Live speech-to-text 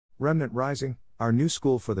Remnant Rising, our new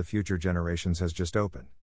school for the future generations has just opened.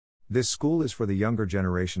 This school is for the younger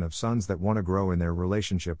generation of sons that want to grow in their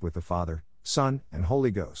relationship with the Father, Son, and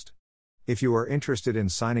Holy Ghost. If you are interested in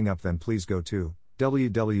signing up, then please go to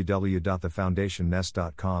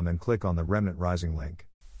www.thefoundationnest.com and click on the Remnant Rising link.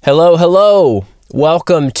 Hello.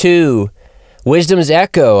 Welcome to Wisdom's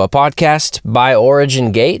Echo, a podcast by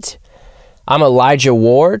Origin Gate. I'm Elijah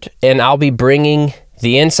Ward, and I'll be bringing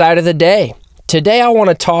the insight of the day. Today I want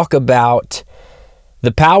to talk about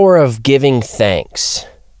the power of giving thanks,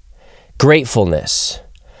 gratefulness,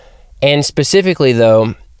 and specifically,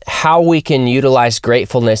 though, how we can utilize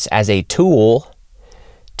gratefulness as a tool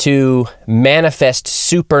to manifest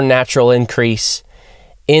supernatural increase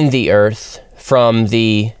in the earth from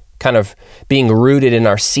the kind of being rooted in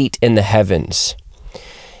our seat in the heavens.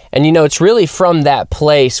 And it's really from that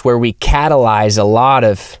place where we catalyze a lot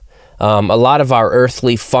of our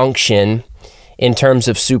earthly function in terms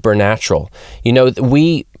of supernatural.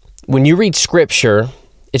 When you read Scripture,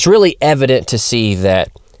 it's really evident to see that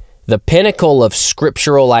the pinnacle of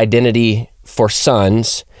scriptural identity for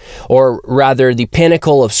sons, or rather the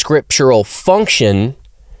pinnacle of scriptural function,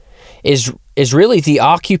 is really the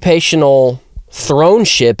occupational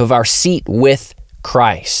throneship of our seat with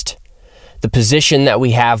Christ, the position that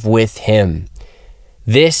we have with Him.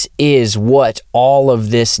 This is what all of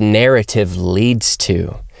this narrative leads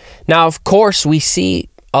to. Now, of course, we see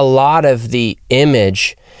a lot of the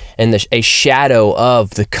image and a shadow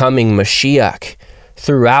of the coming Mashiach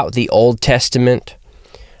throughout the Old Testament.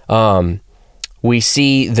 We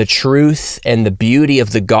see the truth and the beauty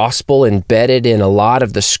of the gospel embedded in a lot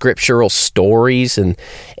of the scriptural stories and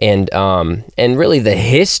really the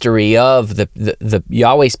history of the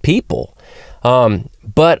Yahweh's people.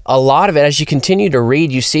 But a lot of it, as you continue to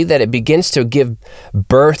read, you see that it begins to give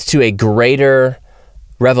birth to a greater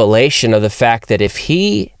revelation of the fact that if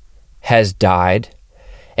He has died,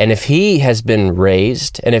 and if He has been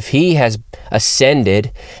raised, and if He has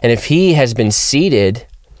ascended, and if He has been seated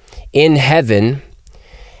in heaven,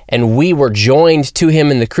 and we were joined to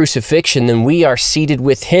Him in the crucifixion, then we are seated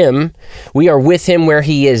with Him. We are with Him where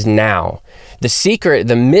He is now. The secret,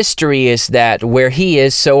 the mystery is that where He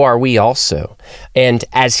is, so are we also. And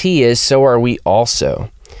as He is, so are we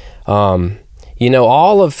also.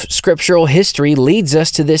 All of scriptural history leads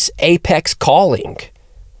us to this apex calling,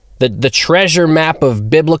 the treasure map of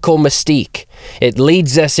biblical mystique. It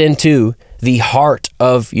leads us into the heart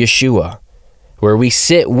of Yeshua, where we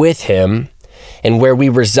sit with Him and where we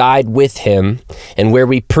reside with Him and where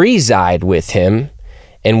we preside with Him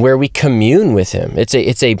and where we commune with Him. It's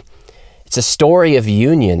a story of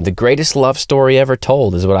union. The greatest love story ever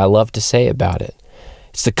told is what I love to say about it.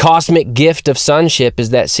 It's the cosmic gift of sonship is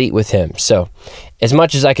that seat with Him. So as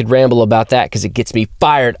much as I could ramble about that because it gets me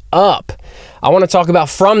fired up, I want to talk about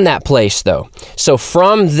from that place, though. So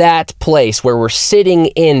from that place where we're sitting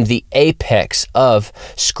in the apex of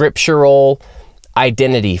scriptural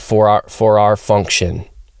identity for our function,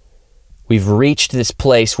 we've reached this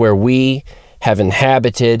place where we have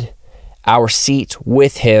inhabited our seat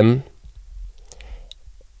with Him,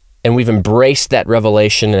 and we've embraced that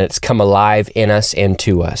revelation, and it's come alive in us and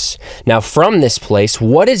to us. Now, from this place,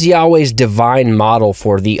 what is Yahweh's divine model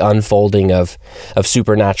for the unfolding of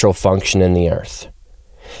supernatural function in the earth?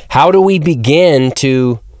 How do we begin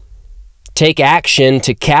to take action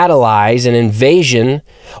to catalyze an invasion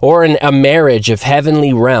or a marriage of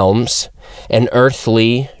heavenly realms and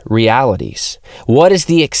earthly realities? What is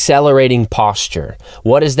the accelerating posture?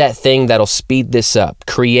 What is that thing that'll speed this up,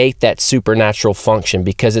 create that supernatural function?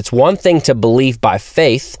 Because it's one thing to believe by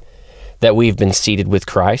faith that we've been seated with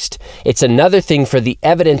Christ. It's another thing for the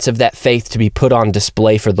evidence of that faith to be put on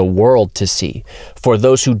display for the world to see, for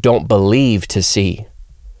those who don't believe to see,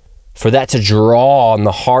 for that to draw on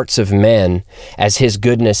the hearts of men as His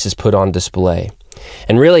goodness is put on display.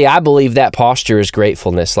 And really, I believe that posture is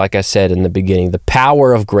gratefulness, like I said in the beginning, the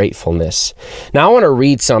power of gratefulness. Now, I want to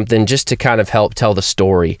read something just to kind of help tell the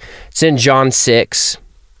story. It's in John 6.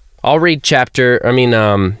 I'll read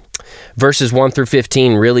verses 1 through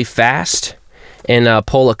 15 really fast and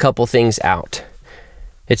pull a couple things out.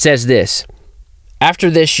 It says this: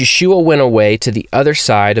 After this, Yeshua went away to the other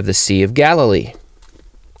side of the Sea of Galilee,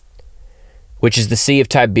 which is the Sea of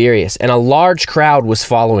Tiberias, and a large crowd was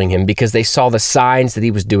following Him because they saw the signs that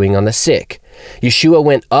He was doing on the sick. Yeshua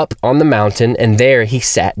went up on the mountain, and there He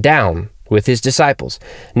sat down with His disciples.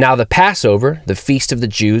 Now the Passover, the feast of the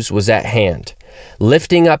Jews, was at hand.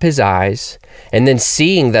 Lifting up His eyes, and then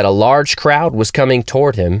seeing that a large crowd was coming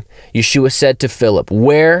toward Him, Yeshua said to Philip,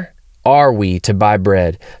 "Where are we to buy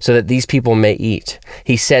bread so that these people may eat?"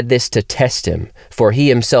 He said this to test Him, for He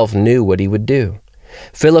Himself knew what He would do.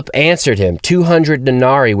 Philip answered him, 200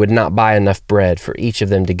 denarii would not buy enough bread for each of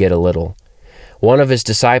them to get a little. One of his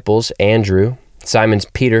disciples, Andrew, Simon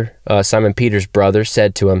Peter's brother,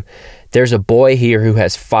 said to him, there's a boy here who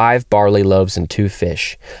has 5 barley loaves and 2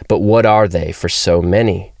 fish, but what are they for so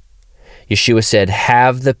many? Yeshua said,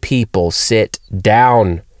 have the people sit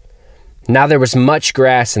down. Now there was much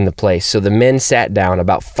grass in the place, so the men sat down,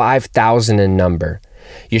 about 5,000 in number.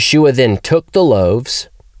 Yeshua then took the loaves,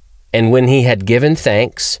 and when he had given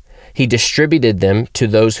thanks, he distributed them to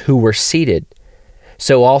those who were seated.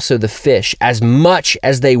 So also the fish, as much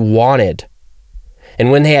as they wanted. And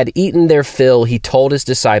when they had eaten their fill, he told his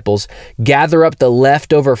disciples, gather up the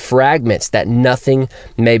leftover fragments that nothing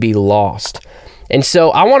may be lost. And so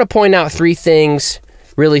I want to point out 3 things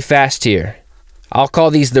really fast here. I'll call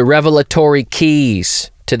these the revelatory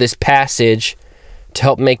keys to this passage to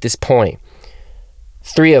help make this point.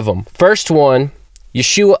 3 of them. First one,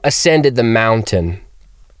 Yeshua ascended the mountain.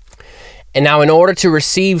 And now in order to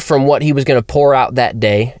receive from what he was going to pour out that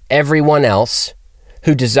day, everyone else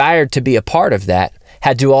who desired to be a part of that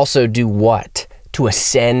had to also do what? To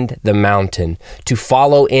ascend the mountain, to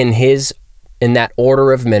follow in that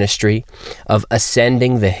order of ministry of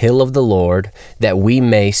ascending the hill of the Lord, that we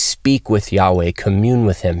may speak with Yahweh, commune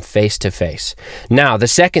with him face to face. Now, the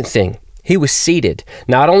second thing, he was seated.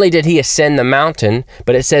 Not only did he ascend the mountain,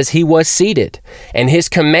 but it says he was seated. And his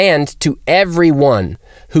command to everyone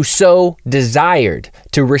who so desired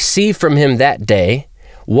to receive from him that day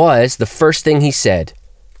was, the first thing he said,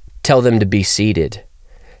 tell them to be seated.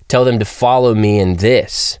 Tell them to follow me in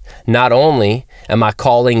this. Not only am I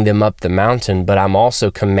calling them up the mountain, but I'm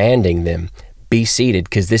also commanding them, be seated,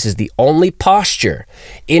 because this is the only posture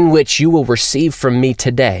in which you will receive from me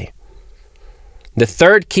today. The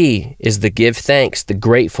third key is the give thanks, the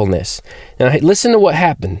gratefulness. Now, listen to what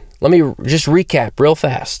happened. Let me just recap real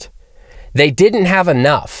fast. They didn't have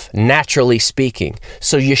enough, naturally speaking,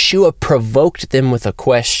 so Yeshua provoked them with a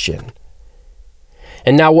question.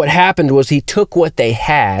 And now what happened was he took what they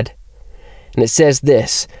had, and it says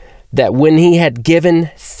this, that when he had given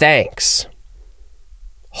thanks,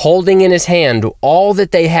 holding in his hand all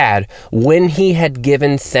that they had, when he had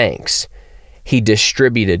given thanks, he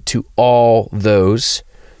distributed to all those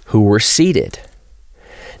who were seated.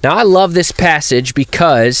 Now, I love this passage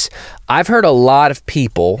because I've heard a lot of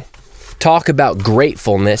people talk about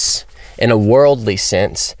gratefulness in a worldly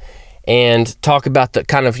sense, and talk about the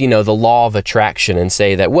kind of, the law of attraction, and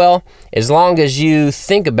say that, well, as long as you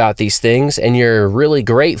think about these things and you're really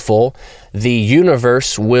grateful, the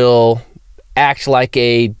universe will act like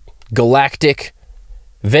a galactic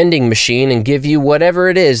vending machine and give you whatever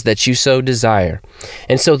it is that you so desire.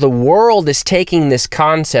 And so the world is taking this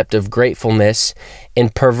concept of gratefulness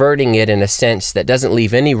and perverting it in a sense that doesn't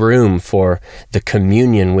leave any room for the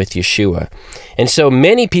communion with Yeshua. And so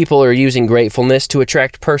many people are using gratefulness to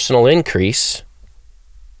attract personal increase.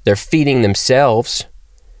 They're feeding themselves.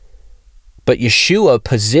 But Yeshua,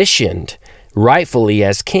 positioned rightfully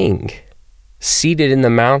as king, seated in the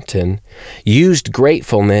mountain, used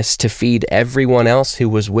gratefulness to feed everyone else who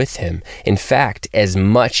was with him. In fact, as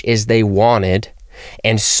much as they wanted,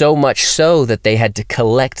 and so much so that they had to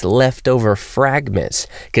collect leftover fragments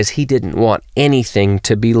because he didn't want anything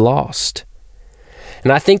to be lost.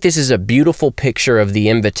 And I think this is a beautiful picture of the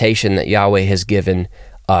invitation that Yahweh has given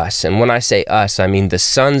us. And when I say us, I mean the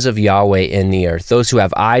sons of Yahweh in the earth, those who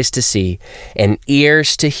have eyes to see and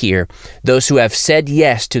ears to hear, those who have said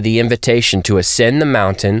yes to the invitation to ascend the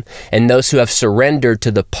mountain, and those who have surrendered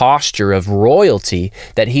to the posture of royalty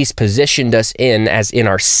that he's positioned us in as in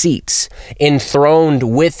our seats, enthroned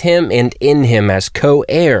with him and in him as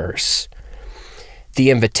co-heirs. The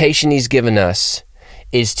invitation he's given us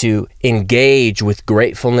is to engage with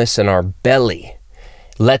gratefulness in our belly.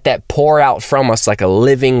 Let that pour out from us like a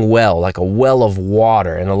living well, like a well of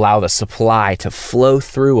water, and allow the supply to flow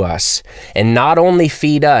through us and not only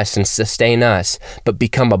feed us and sustain us, but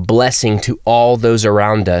become a blessing to all those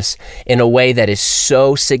around us in a way that is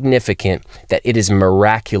so significant that it is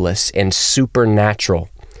miraculous and supernatural.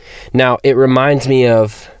 Now, it reminds me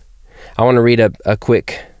of, I want to read a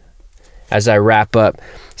quick, as I wrap up,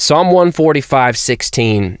 Psalm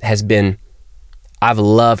 145:16 has been, I've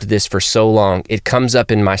loved this for so long. It comes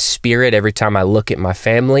up in my spirit every time I look at my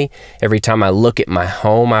family, every time I look at my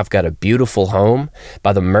home. I've got a beautiful home.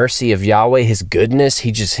 By the mercy of Yahweh, his goodness,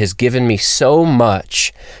 he just has given me so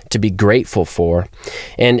much to be grateful for.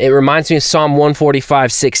 And it reminds me of Psalm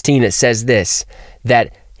 145:16. It says this,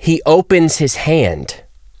 that he opens his hand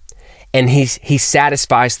and he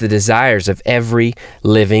satisfies the desires of every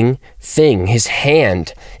living thing. His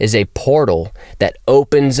hand is a portal that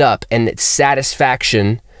opens up, and its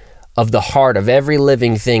satisfaction of the heart of every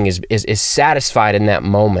living thing is satisfied in that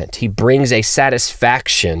moment. He brings a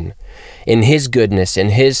satisfaction in his goodness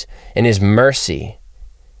and his mercy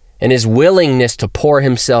and his willingness to pour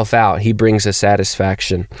himself out. He brings a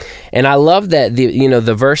satisfaction. And I love that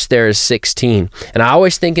the verse there is 16. And I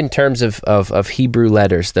always think in terms of Hebrew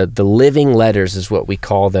letters. The living letters is what we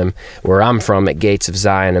call them where I'm from, at Gates of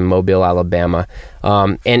Zion in Mobile, Alabama.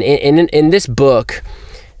 And in this book,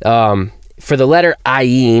 for the letter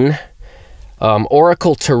Ayin,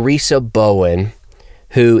 Oracle Teresa Bowen,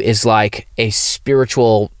 who is like a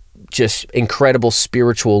just incredible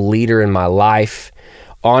spiritual leader in my life.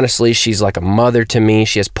 Honestly, she's like a mother to me.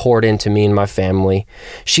 She has poured into me and my family.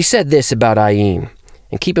 She said this about Ayin.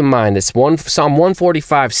 And keep in mind, it's Psalm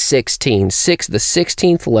 145:16, the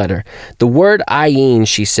 16th letter. The word Ayin,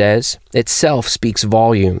 she says, itself speaks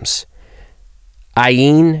volumes.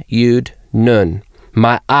 Ayin Yud Nun.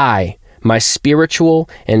 My eye, my spiritual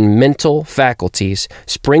and mental faculties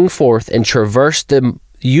spring forth and traverse the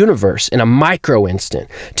universe in a micro instant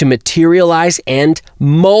to materialize and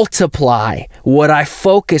multiply what I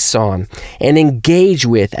focus on and engage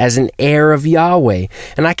with as an heir of Yahweh.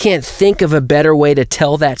 And I can't think of a better way to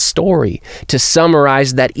tell that story, to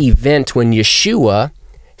summarize that event when Yeshua,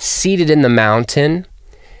 seated in the mountain,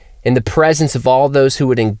 in the presence of all those who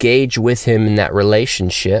would engage with him in that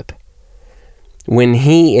relationship, when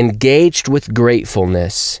he engaged with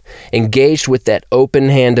gratefulness, engaged with that open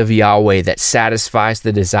hand of Yahweh that satisfies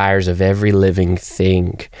the desires of every living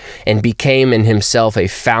thing, and became in himself a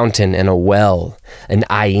fountain and a well, an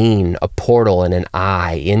ayin, a portal and an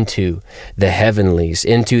eye into the heavenlies,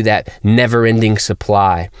 into that never-ending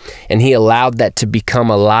supply. And he allowed that to become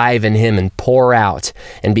alive in him and pour out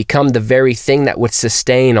and become the very thing that would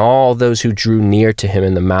sustain all those who drew near to him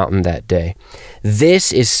in the mountain that day.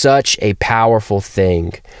 This is such a powerful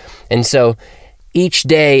thing. And so each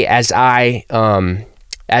day as I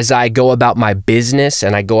go about my business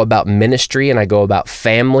and I go about ministry and I go about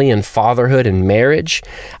family and fatherhood and marriage,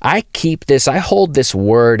 I hold this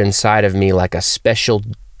word inside of me like a special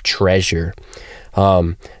treasure,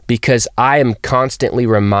 because I am constantly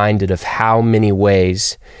reminded of how many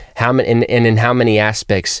ways, and in how many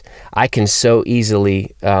aspects I can so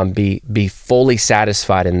easily be fully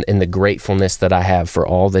satisfied in the gratefulness that I have for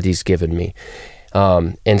all that he's given me.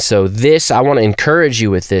 And so I want to encourage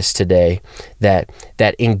you with this today, that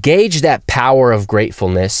engage that power of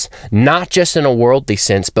gratefulness, not just in a worldly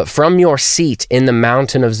sense, but from your seat in the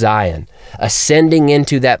mountain of Zion, ascending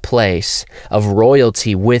into that place of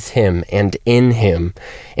royalty with him and in him.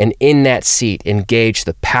 And in that seat, engage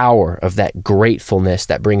the power of that gratefulness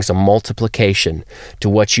that brings a multiplication to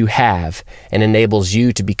what you have and enables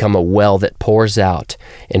you to become a well that pours out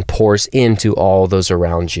and pours into all those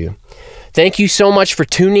around you. Thank you so much for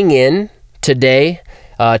tuning in today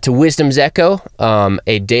to Wisdom's Echo,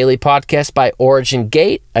 a daily podcast by Origin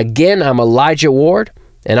Gate. Again, I'm Elijah Ward,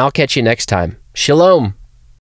 and I'll catch you next time. Shalom.